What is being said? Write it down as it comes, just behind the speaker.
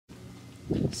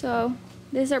So,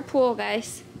 this is our pool,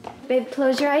 guys. Babe,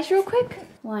 close your eyes real quick.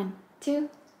 1, 2,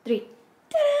 3.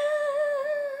 Ta-da!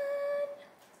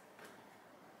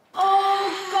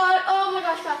 Oh god, oh my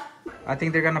gosh, God. I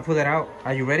think they're gonna pull it out.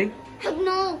 Are you ready?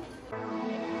 No.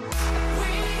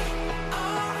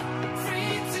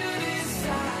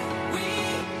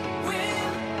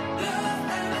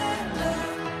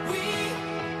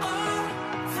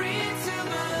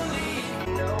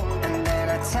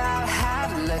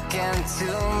 Look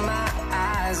into my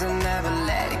eyes and never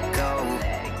let it go.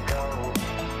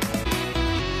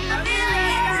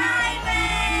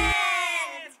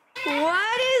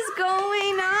 What is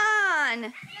going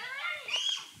on?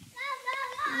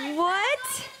 What?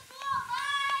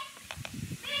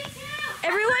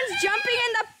 Everyone's jumping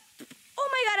in the... Oh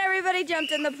my god, everybody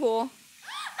jumped in the pool.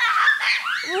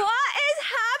 What is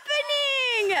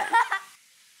happening?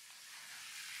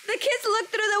 The kids look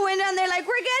through the window and they're like,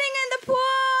 we're getting in the pool.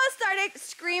 Started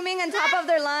screaming on top of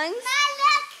their lungs.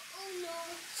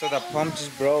 So the pump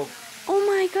just broke. Oh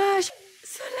my gosh.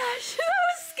 So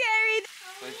scary.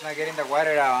 So it's not getting the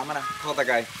water out. I'm gonna call the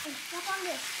guy.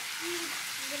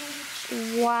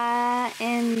 What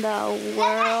in the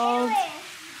world?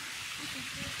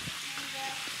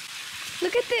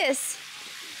 Look at this.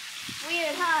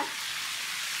 Weird, huh?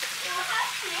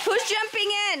 Who's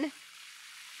jumping in?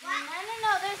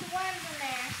 No, there's worms in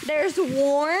there. There's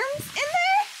worms in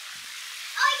there?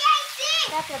 Oh yeah, I see!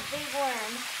 That's a big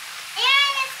worm.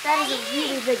 And it's that is a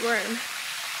really big worm.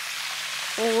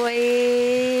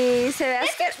 Wait, so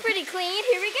that's This looks pretty clean.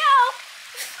 Here we go.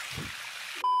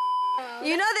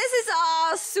 You know this is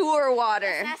all sewer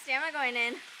water. That's nasty. I'm not going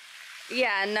in.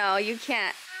 Yeah, no, you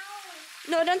can't.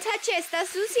 No, don't touch it. Está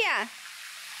sucia.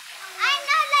 I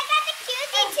know. Look at the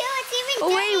cutie too. It's even.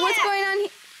 Oh wait, what's going on here?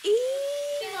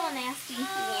 She's a little nasty.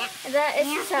 Yeah. That is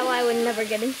just how I would never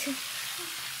get into.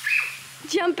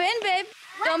 Jump in, babe.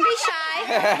 Don't be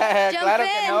shy. Jump Claro in.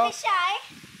 que no. Don't be shy.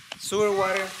 Sewer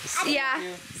water. Yeah,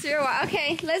 sewer water.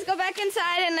 Okay, let's go back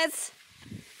inside and let's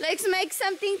make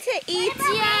something to eat.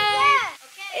 Yeah.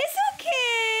 It's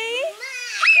okay.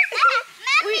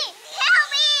 Mommy, help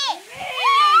me!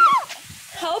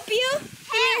 Help you?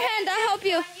 Give me your hand. I'll help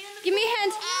you. Give me a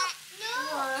hand.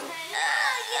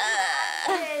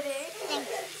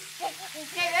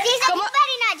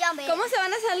 ¿Cómo se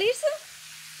van a salir?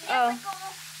 Oh.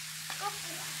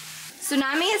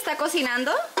 Tsunami está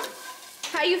cocinando.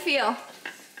 How you feel?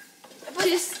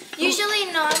 Usually,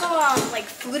 no, I go like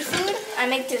food. I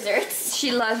make desserts.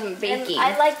 She loves baking.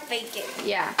 And I like baking.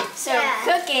 Yeah. So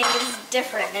cooking is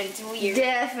different and it's weird.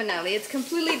 Definitely. It's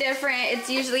completely different. It's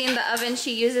usually in the oven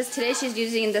she uses. Today she's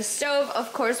using the stove,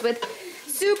 of course, with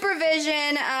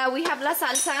supervision. We have la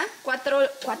salsa.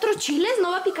 Cuatro chiles.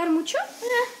 ¿No va a picar mucho?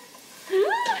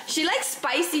 She likes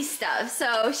spicy stuff,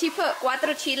 so she put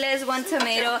 4 chiles, 1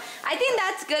 tomato. I think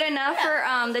that's good enough for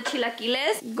the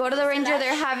chilaquiles. Gordo Ranger,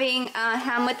 they're having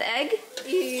ham with egg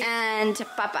and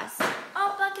papas.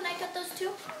 Oh, but can I cut those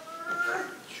too?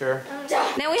 Sure.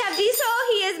 Then we have Diesel.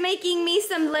 He is making me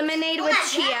some lemonade with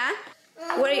chia.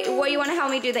 What do you want to help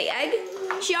me do? The egg?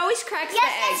 She always cracks the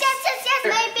eggs. Yes,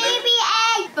 my baby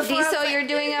egg. Diesel, you're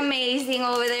doing amazing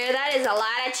over there. That is a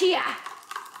lot of chia.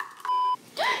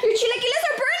 Your chilaquiles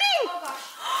are burning! Oh gosh.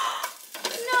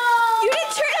 No! You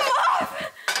didn't turn them off!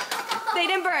 They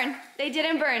didn't burn. They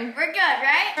didn't burn. We're good,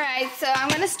 right? Alright, so I'm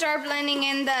gonna start blending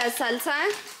in the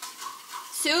salsa.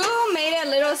 Sue made it a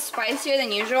little spicier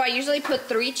than usual. I usually put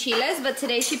 3 chiles, but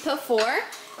today she put 4.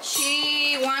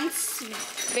 She wants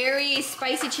very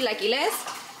spicy chilaquiles.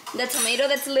 The tomato,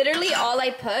 that's literally all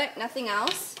I put, nothing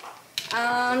else.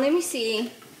 Let me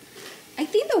see. I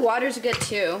think the water's good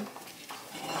too.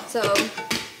 So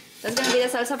that's gonna be the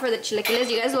salsa for the chilaquiles.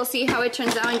 You guys will see how it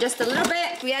turns out in just a little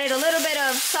bit. We added a little bit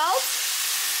of salt,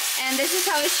 and this is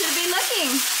how it should be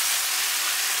looking.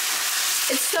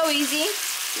 It's so easy,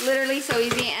 literally so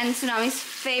easy, and Tsunami's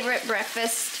favorite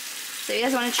breakfast. So if you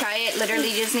guys want to try it, literally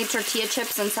you just need tortilla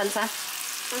chips and salsa.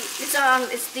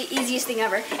 It's the easiest thing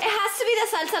ever. It has to be the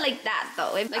salsa like that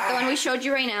though, like the one we showed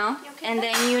you right now. And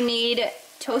then you need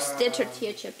toasted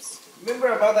tortilla chips.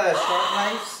 Remember about the sharp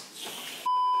knives?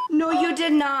 No, you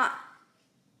did not.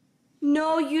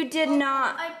 No, you did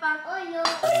not.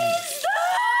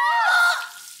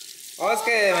 Oh, es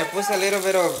que me puse a little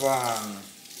bit of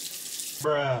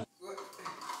bruh.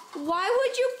 Why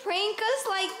would you prank us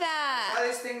like I that? saw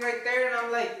this thing right there and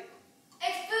I'm like,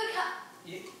 It's food.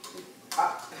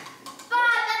 ah.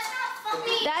 But that's not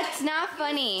funny. That's not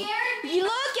funny. Y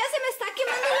look, ya se me está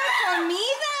quemando la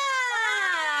comida.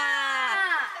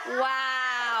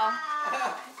 Wow.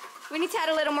 We need to add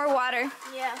a little more water.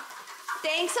 Yeah.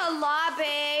 Thanks a lot,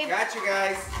 babe. Got you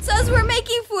guys. So as we're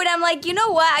making food, I'm like, you know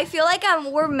what? I feel like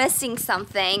we're missing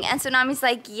something. And so Nami's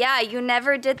like, yeah, you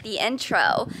never did the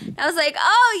intro. And I was like,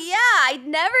 oh yeah, I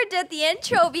never did the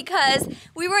intro because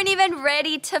we weren't even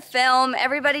ready to film.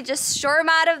 Everybody just stormed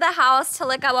out of the house to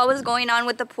look at what was going on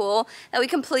with the pool, that we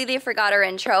completely forgot our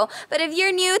intro. But if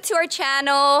you're new to our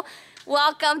channel,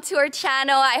 welcome to our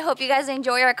channel. I hope you guys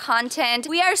enjoy our content.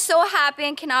 We are so happy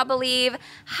and cannot believe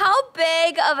how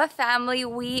big of a family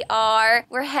we are.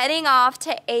 We're heading off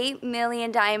to 8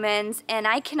 million diamonds and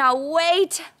I cannot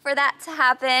wait for that to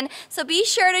happen. So be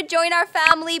sure to join our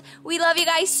family. We love you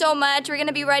guys so much. We're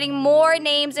gonna be writing more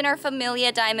names in our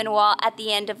Familia Diamond wall at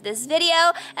the end of this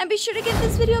video. And be sure to give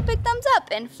this video a big thumbs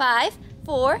up in 5,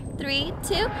 4, 3,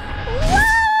 2, 1.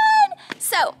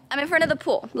 So, I'm in front of the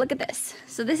pool. Look at this.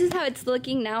 So this is how it's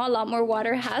looking now. A lot more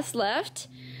water has left.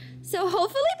 So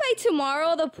hopefully by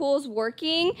tomorrow the pool's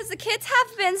working. Because the kids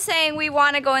have been saying we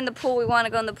want to go in the pool, we want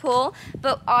to go in the pool.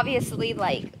 But obviously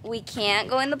like we can't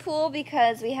go in the pool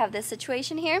because we have this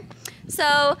situation here.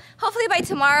 So hopefully by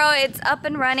tomorrow it's up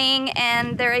and running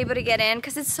and they're able to get in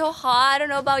because it's so hot. I don't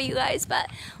know about you guys, but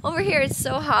over here it's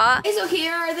so hot. Okay, so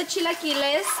here are the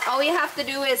chilaquiles. All we have to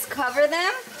do is cover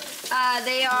them.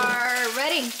 They are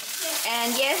ready.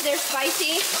 And yes, they're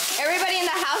spicy. Everybody in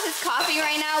the house is coughing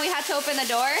right now. We had to open the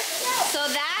door. So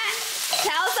that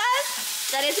tells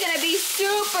us that it's gonna be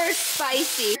super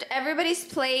spicy. Everybody's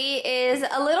plate is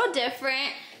a little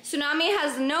different. Tsunami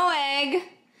has no egg.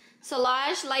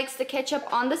 Solage likes the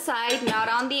ketchup on the side, not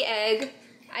on the egg.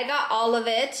 I got all of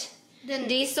it.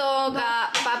 Diesel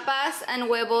got papas and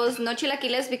huevos, no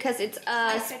chilaquiles because it's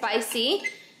spicy.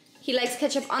 He likes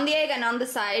ketchup on the egg and on the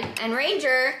side. And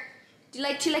Ranger, do you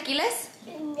like chilaquiles?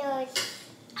 No.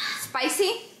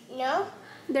 Spicy? No.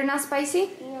 They're not spicy?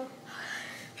 No.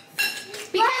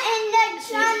 But in the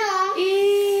channel,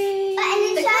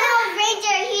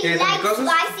 Ranger, he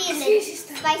likes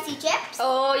spicy chips.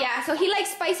 Oh yeah, so he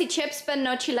likes spicy chips but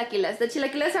no chilaquiles. The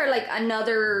chilaquiles are like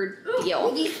another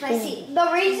deal. Spicy. The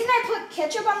reason I put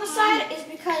ketchup on the side is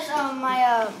because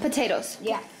my potatoes.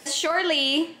 Yeah.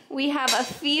 Shortly, we have a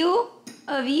few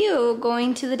of you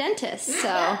going to the dentist.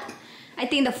 So I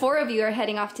think the 4 of you are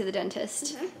heading off to the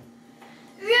dentist.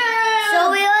 Yeah.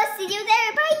 So we will see you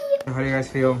there. Bye. How do you guys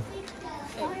feel?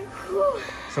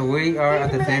 So we are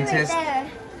at the dentist.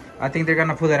 I think they're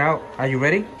gonna pull it out. Are you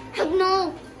ready?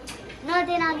 No. No,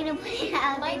 they're not gonna put it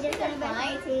out. They're just gonna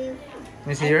bite it. Let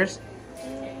me see yours.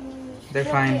 They're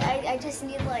fine. I just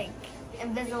need like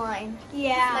Invisalign.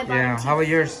 Yeah. Yeah. How about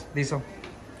yours, Diesel?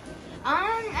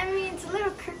 I mean it's a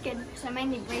little crooked, so I might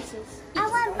need braces. I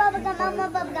want bubblegum. I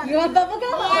want bubblegum. You want bubblegum?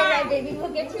 Yeah. Alright, baby,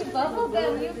 we'll get you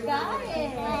bubblegum. You got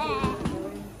it.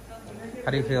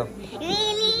 How do you feel?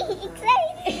 Really excited.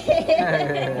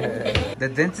 The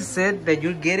dentist said that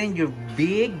you're getting your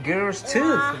big girl's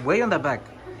tooth way on the back.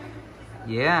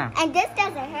 Yeah. And this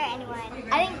doesn't hurt anyone.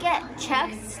 I didn't get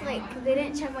checked, like they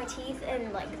didn't check my teeth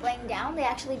and like laying down. They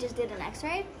actually just did an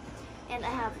x-ray. And I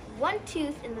have one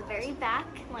tooth in the very back,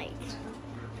 like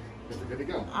Is it good to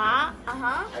go? I don't know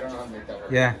how to make that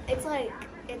work. Yeah. It's like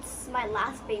it's my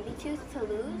last baby tooth to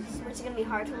lose, which is gonna be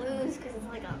hard to lose because it's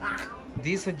like a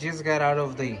Diesel just got out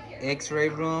of the x-ray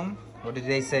room. What did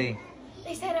they say?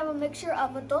 They said I'm a mixture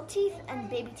of adult teeth and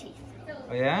baby teeth.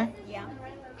 Oh yeah? Yeah.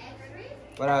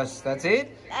 What else? That's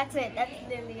it? That's it. That's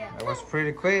literally it. That was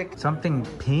pretty quick. Something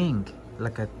pink,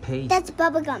 like a paste. That's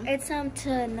bubblegum. It's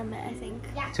to numb it, I think.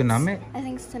 To numb it? I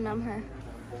think it's to numb her.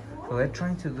 So they're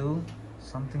trying to do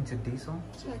something to Diesel.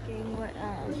 Checking what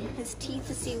his teeth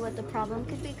to see what the problem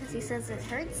could be because he says it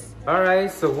hurts.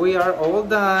 Alright, so we are all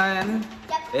done.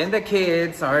 And the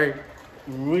kids are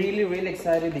really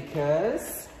excited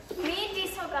because Me and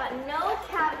Diesel got no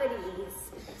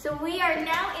cavities. So we are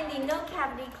now in the no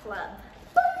cavity club.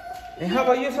 and how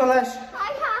about you, Solage?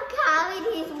 I have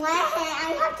cavities. When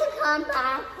I have to come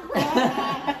back.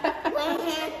 When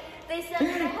They said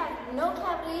that I have no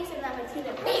cavities and that my teeth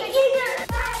are perfect.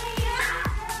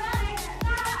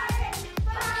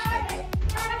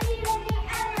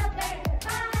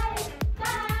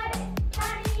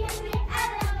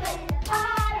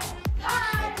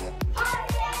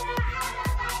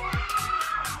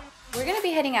 We're gonna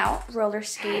be heading out roller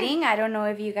skating. I don't know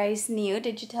if you guys knew.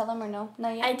 Did you tell them or no?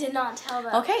 Not yet? I did not tell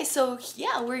them. Okay, so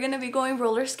yeah, we're gonna be going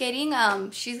roller skating.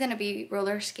 She's gonna be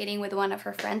roller skating with one of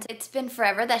her friends. It's been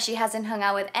forever that she hasn't hung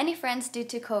out with any friends due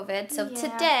to COVID. So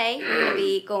today we're gonna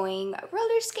be going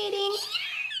roller skating.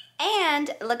 And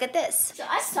look at this. So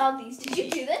I saw these. Did you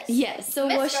do this? Yes. So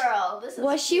Miss Girl, this is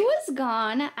while she was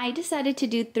gone, I decided to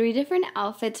do 3 different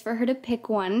outfits for her to pick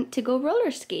one to go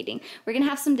roller skating. We're gonna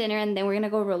have some dinner and then we're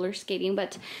gonna go roller skating.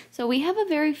 But so we have a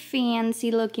very fancy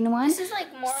looking one. This is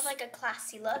like more of like a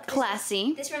classy look.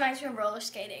 Classy. This reminds me of roller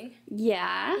skating.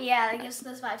 Yeah. Yeah, it gives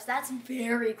those vibes. That's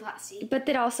very classy. But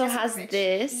it also That's has rich.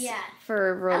 this I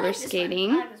for roller like this one.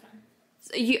 skating. I like this one.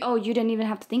 So you didn't even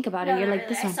have to think about it. No, You're not like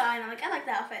really. this one. I saw it and I'm like, I like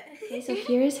the outfit. Okay, so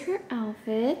here's her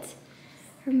outfit.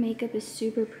 Her makeup is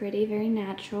super pretty, very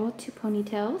natural. 2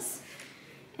 ponytails.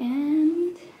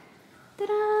 And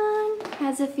ta-da!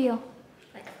 How's it feel?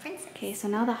 Like a princess. Okay, so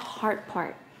now the hard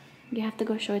part. You have to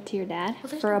go show it to your dad Well,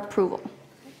 there's for no- approval.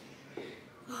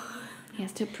 He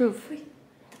has to approve.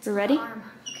 You ready? Arm.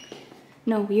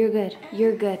 No, you're good.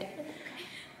 You're good.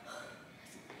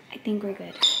 I think we're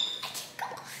good.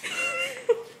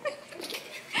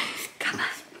 Come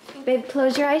on. Babe,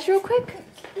 close your eyes real quick.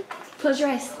 Close your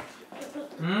eyes.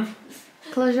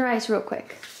 Close your eyes real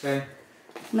quick. Okay.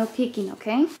 No peeking,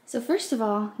 okay? So first of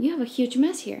all, you have a huge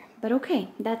mess here. But okay,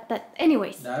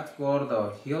 anyways. That's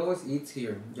gordo. He always eats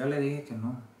here. Ya le dije que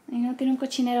no. I know tiene un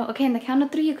cochinero. Okay, in the count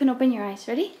of 3, you can open your eyes.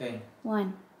 Ready? Okay.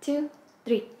 1, 2,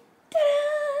 3.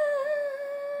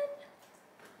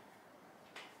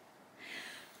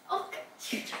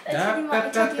 Ta-da!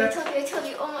 Okay. I told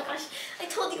you. Oh my gosh. I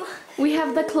told you. We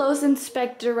have the clothes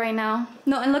inspector right now.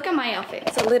 No, and look at my outfit.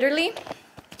 So literally,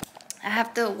 I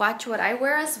have to watch what I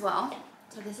wear as well.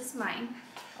 So this is mine.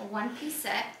 A 1-piece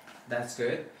set. That's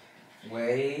good.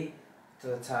 Way to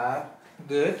the top.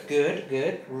 Good, good,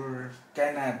 good.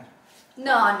 Kinda.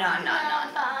 No,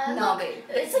 babe.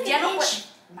 It's like Ya an no inch. puede.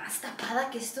 Más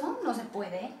tapada que esto, no se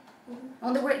puede.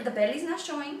 The belly's not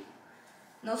showing.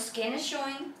 No skin is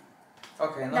showing.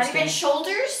 Okay, no Not skin. even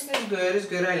shoulders. It's good, it's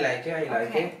good. I like it, I like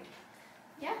Okay. it.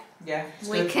 Yeah. Yeah, it's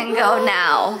We good. can go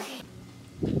now.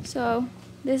 So,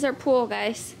 this is our pool,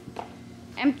 guys.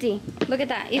 Empty. Look at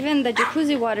that. Even the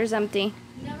jacuzzi water's empty.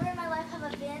 Never in my life have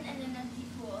a bin and an empty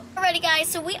pool. Alrighty guys,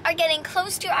 so we are getting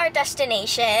close to our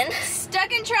destination.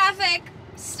 Stuck in traffic.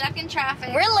 Stuck in traffic.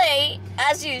 We're late,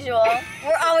 as usual.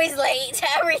 We're always late to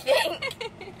everything.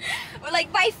 We're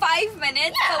like by 5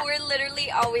 minutes, but we're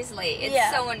literally always late. It's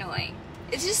Yeah. so annoying.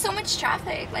 It's just so much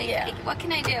traffic. Like, Yeah. what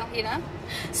can I do, you know?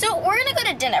 So we're gonna go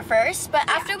to dinner first, but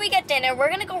after we get dinner, we're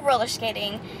gonna go roller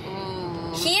skating.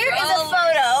 Here is a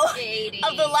photo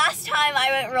of the last time I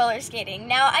went roller skating.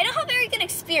 Now, I don't have very good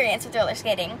experience with roller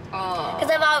skating. Oh. Because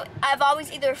I've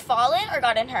always either fallen or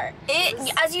gotten hurt.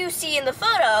 As you see in the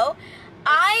photo,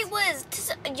 I was,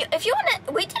 if you want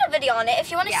to, we did a video on it.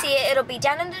 If you want to see it, it'll be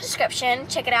down in the description.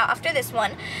 Check it out after this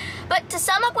one. But to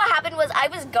sum up what happened was I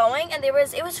was going and it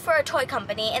was for a toy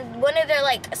company and one of their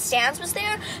like stands was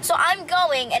there. So I'm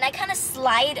going and I kind of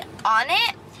slide on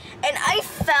it and I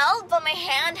fell, but my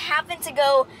hand happened to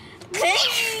go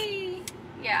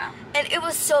Yeah. and it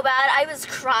was so bad. I was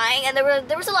crying and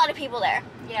there was a lot of people there.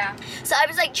 Yeah. So I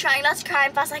was like trying not to cry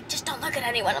and I was like, just don't look at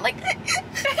anyone. I'm like,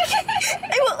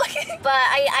 I won't look. But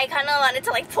I kind of wanted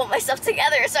to like pull myself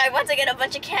together. So I went to get a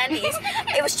bunch of candies.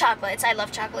 It was chocolates. I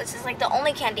love chocolates. It's like the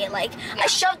only candy I like. I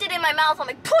shoved it in my mouth. I'm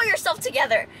like, pull yourself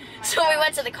together. So we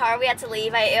went to the car. We had to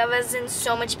leave. I was in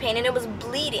so much pain and it was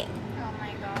bleeding. Oh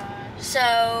my gosh.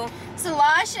 So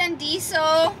Lash and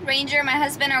Diesel Ranger, my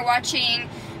husband, are watching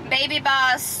Baby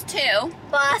Boss 2.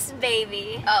 Boss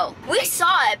Baby. Oh. We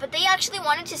saw it, but they actually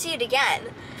wanted to see it again.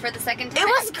 For the second time. It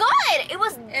was good. It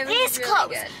was this really close.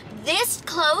 good. This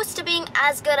close to being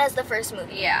as good as the first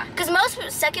movie. Yeah. Because most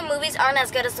second movies aren't as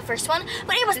good as the first one,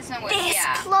 but it was This one was- this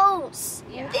yeah. close.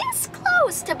 Yeah. This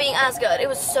close to being as good. It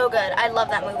was so good. I love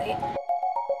that movie.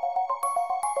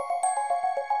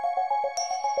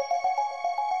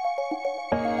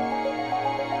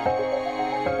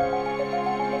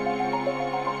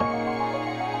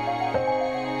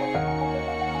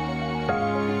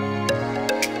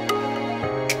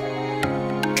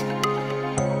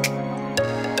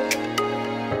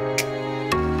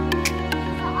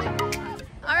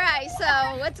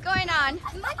 What's going on?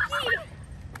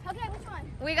 Okay, which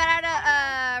one? We got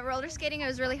out of roller skating. It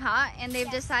was really hot, and they've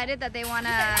decided that they want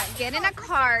to get in a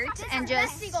cart and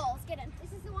just Seagulls, get in.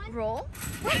 This is the one. roll.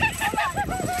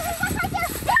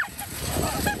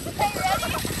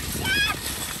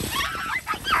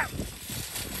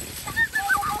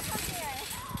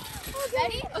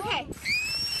 Ready? Okay.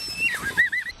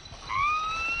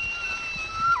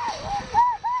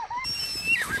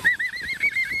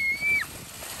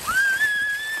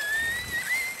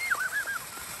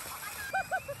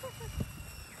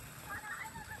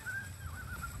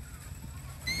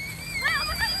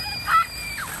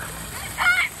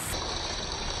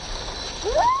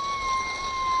 Woo!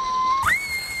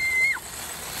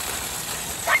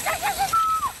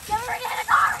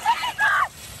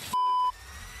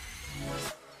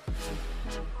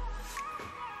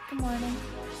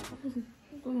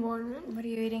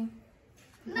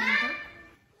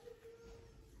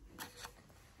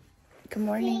 Good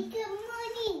morning. Good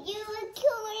morning, you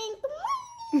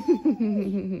Good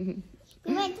morning.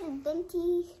 We went to the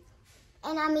dentist,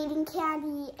 and I'm eating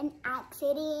candy, and I'm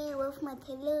sitting with my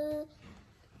Nutella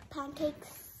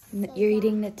pancakes. You're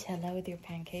eating Nutella with your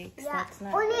pancakes? Yeah, That's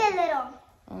not only a little.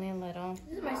 Only a little.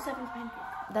 This is my 7th pancake.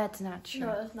 That's not true.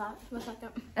 No, it's not. It's my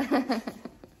 2nd.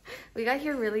 We got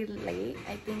here really late.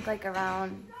 I think like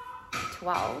around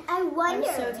 12. I wonder.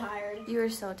 I'm so tired. You were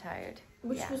so tired.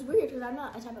 Which Yeah. was weird because I'm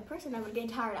not a type of person that would get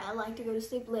tired. I like to go to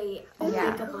sleep late and Yeah.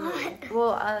 wake up late.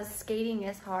 Well, skating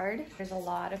is hard. There's a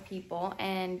lot of people,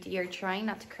 and you're trying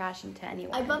not to crash into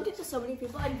anyone. I bumped into so many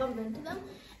people. I bumped into them,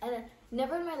 and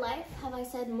never in my life have I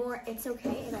said more, "It's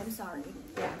okay" and "I'm sorry."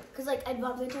 Yeah. Because like I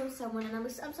bumped into someone and I'm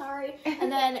sorry,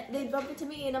 and then they bumped into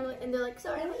me and they're like,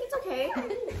 "Sorry." I'm like, "It's okay."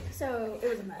 So it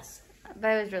was a mess.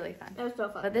 But it was really fun. It was so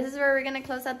fun. But this is where we're gonna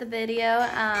close out the video.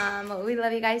 We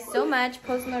love you guys so much.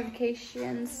 Post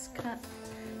notification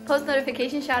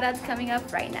shout outs coming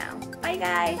up right now. Bye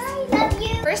guys. Love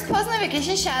you. First post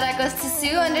notification shout out goes to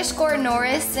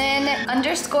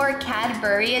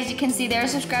Sue_Norrison_Cadbury. As you can see, they're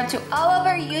subscribed to all of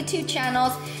our YouTube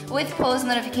channels with post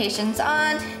notifications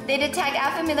on. They did tag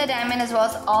Familia Diamond as well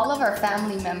as all of our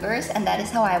family members, and that is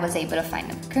how I was able to find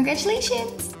them.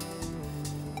 Congratulations.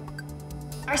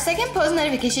 Our second post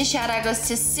notification shout out goes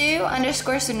to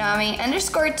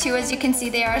Sue_Tsunami_2. As you can see,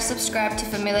 they are subscribed to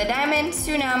Familia Diamond,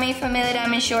 Tsunami, Familia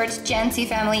Diamond Shorts, Jancy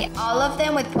family, all of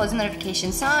them with post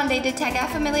notifications on. They did tag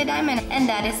Familia Diamond, and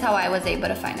that is how I was able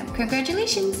to find them.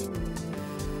 Congratulations.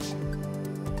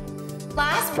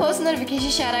 Last post notification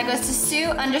shout out goes to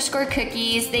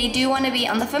Sue_Cookies. They do want to be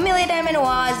on the Familia Diamond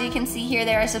wall. As you can see here,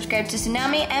 they are subscribed to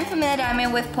Tsunami and Familia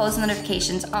Diamond with post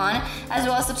notifications on, as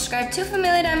well as subscribed to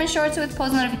Familia Diamond Shorts with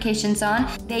post notifications on.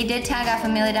 They did tag out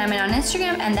Familia Diamond on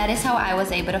Instagram, and that is how I was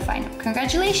able to find them.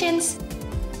 Congratulations.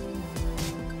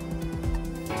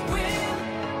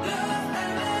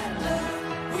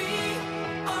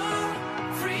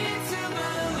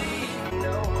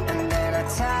 And then I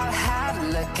tell her how to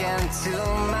look into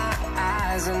my eyes.